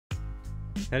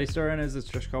Howdy store owners, it's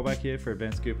Josh Colback here for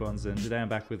Advanced Coupons, and today I'm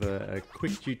back with a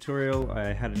quick tutorial.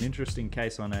 I had an interesting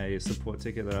case on a support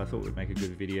ticket that I thought would make a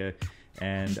good video,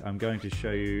 and I'm going to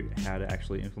show you how to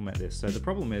actually implement this. So the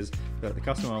problem is that the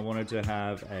customer wanted to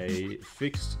have a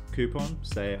fixed coupon,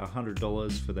 say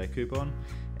 $100 for their coupon,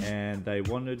 and they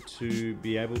wanted to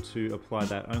be able to apply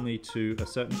that only to a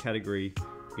certain category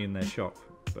in their shop,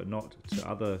 but not to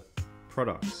other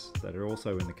products that are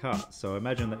also in the cart. So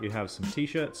imagine that you have some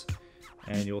t-shirts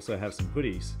and you also have some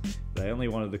hoodies. They only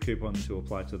wanted the coupon to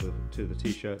apply to the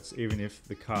t-shirts, even if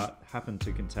the cart happened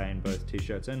to contain both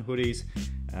t-shirts and hoodies.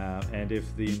 And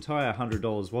if the entire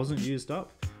 $100 wasn't used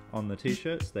up on the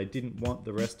t-shirts, they didn't want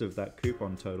the rest of that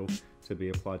coupon total to be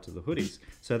applied to the hoodies.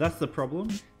 So that's the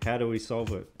problem. How do we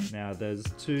solve it? Now there's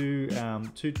two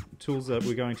tools that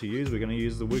we're going to use. We're going to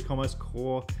use the WooCommerce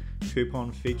core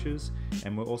coupon features,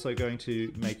 and we're also going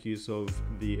to make use of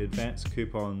the advanced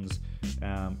coupons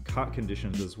cart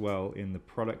conditions as well in the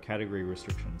product category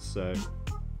restrictions. So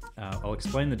I'll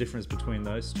explain the difference between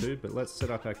those two, but let's set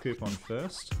up our coupon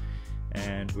first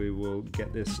and we will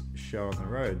get this show on the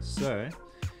road. So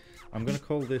I'm going to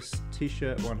call this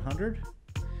t-shirt 100,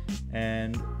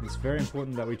 and it's very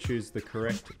important that we choose the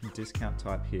correct discount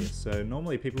type here. So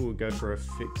normally people would go for a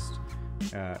fixed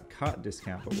cart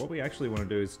discount, but what we actually want to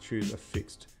do is choose a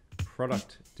fixed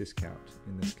product discount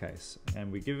in this case,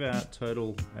 and we give our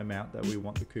total amount that we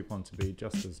want the coupon to be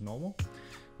just as normal.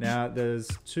 Now there's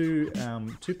two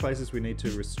places we need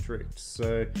to restrict.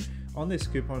 So on this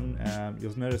coupon,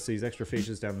 you'll notice these extra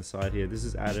features down the side here. This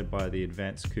is added by the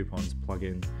Advanced Coupons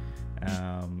plugin.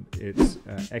 It's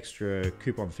extra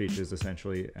coupon features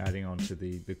essentially adding on to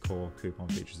the core coupon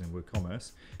features in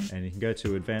WooCommerce, and you can go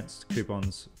to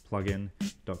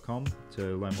advancedcouponsplugin.com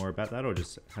to learn more about that, or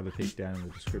just have a peek down in the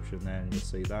description there and you'll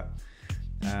see that.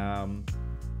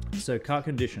 So cart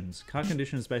conditions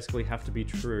basically have to be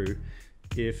true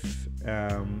if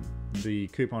the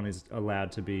coupon is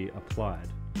allowed to be applied.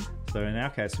 So in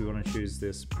our case we want to choose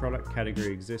this product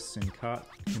category exists in cart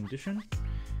condition,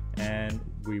 and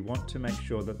we want to make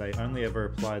sure that they only ever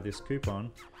apply this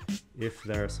coupon if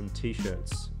there are some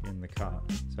t-shirts in the cart.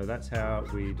 So that's how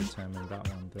we determine that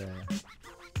one there.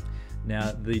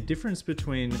 Now the difference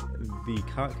between the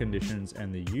cart conditions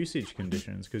and the usage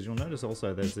conditions, because you'll notice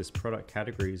also there's this product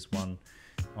categories one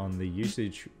on the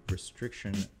usage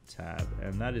restriction tab,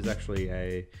 and that is actually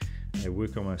a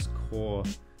WooCommerce core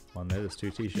one there. There's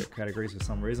two t-shirt categories for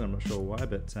some reason, I'm not sure why,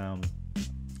 but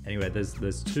anyway, there's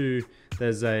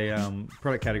a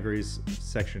product categories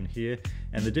section here,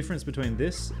 and the difference between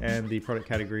this and the product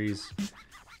categories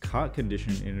cart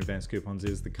condition in advanced coupons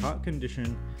is the cart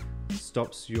condition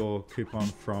stops your coupon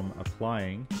from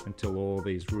applying until all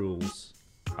these rules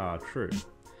are true.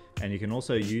 And you can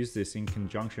also use this in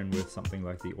conjunction with something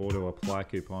like the auto apply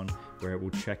coupon, where it will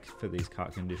check for these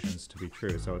cart conditions to be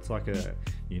true. So it's like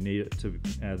you need it to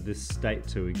this state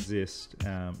to exist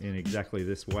in exactly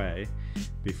this way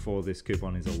before this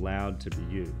coupon is allowed to be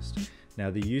used.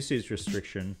 Now the usage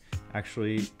restriction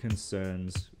actually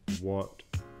concerns what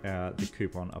the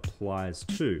coupon applies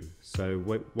to. So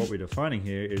what we're defining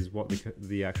here is what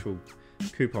the actual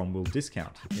coupon will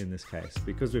discount in this case.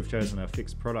 Because we've chosen a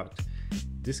fixed product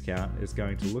discount, is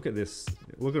going to look at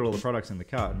all the products in the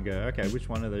cart and go, okay, which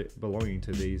one are they belonging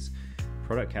to these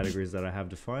product categories that I have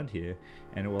defined here,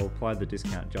 and it will apply the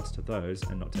discount just to those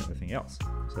and not to anything else.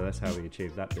 So that's how we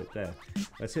achieve that bit there.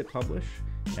 Let's hit publish,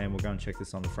 and we'll go and check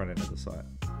this on the front end of the site.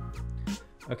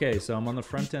 Okay, so I'm on the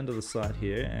front end of the site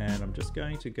here, and I'm just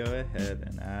going to go ahead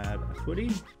and add a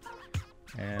hoodie,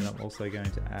 and I'm also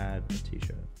going to add a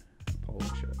t-shirt, a polo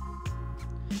shirt.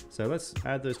 So let's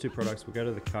add those two products. We'll go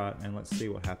to the cart and let's see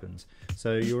what happens.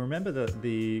 So you'll remember that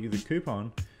the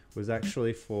coupon was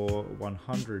actually for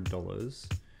 $100,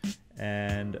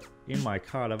 and in my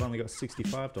cart I've only got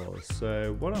 $65.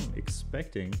 So what I'm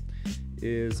expecting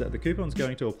is that the coupon's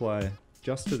going to apply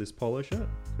just to this polo shirt,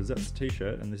 because that's a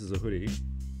t-shirt and this is a hoodie,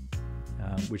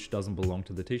 which doesn't belong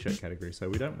to the t-shirt category. So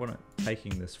we don't want it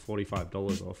taking this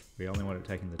 $45 off, we only want it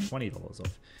taking the $20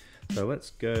 off. So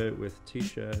let's go with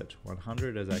t-shirt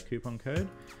 100 as our coupon code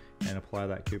and apply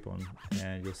that coupon,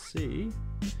 and you'll see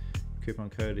coupon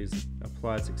code is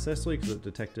applied successfully because it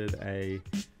detected a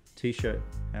t-shirt,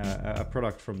 a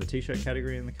product from the t-shirt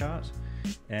category in the cart,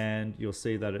 and you'll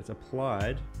see that it's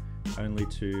applied only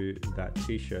to that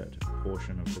t-shirt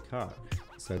portion of the cart.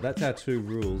 So that's our two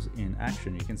rules in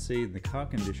action. You can see in the cart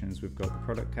conditions we've got the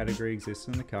product category exists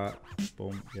in the cart,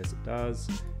 boom, yes it does,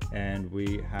 and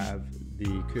we have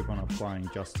the coupon applying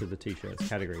just to the t-shirts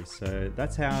category. So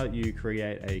that's how you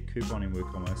create a coupon in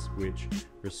WooCommerce which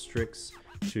restricts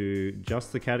to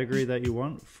just the category that you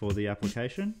want for the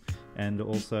application, and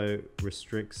also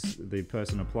restricts the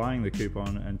person applying the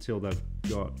coupon until they've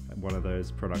got one of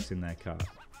those products in their cart.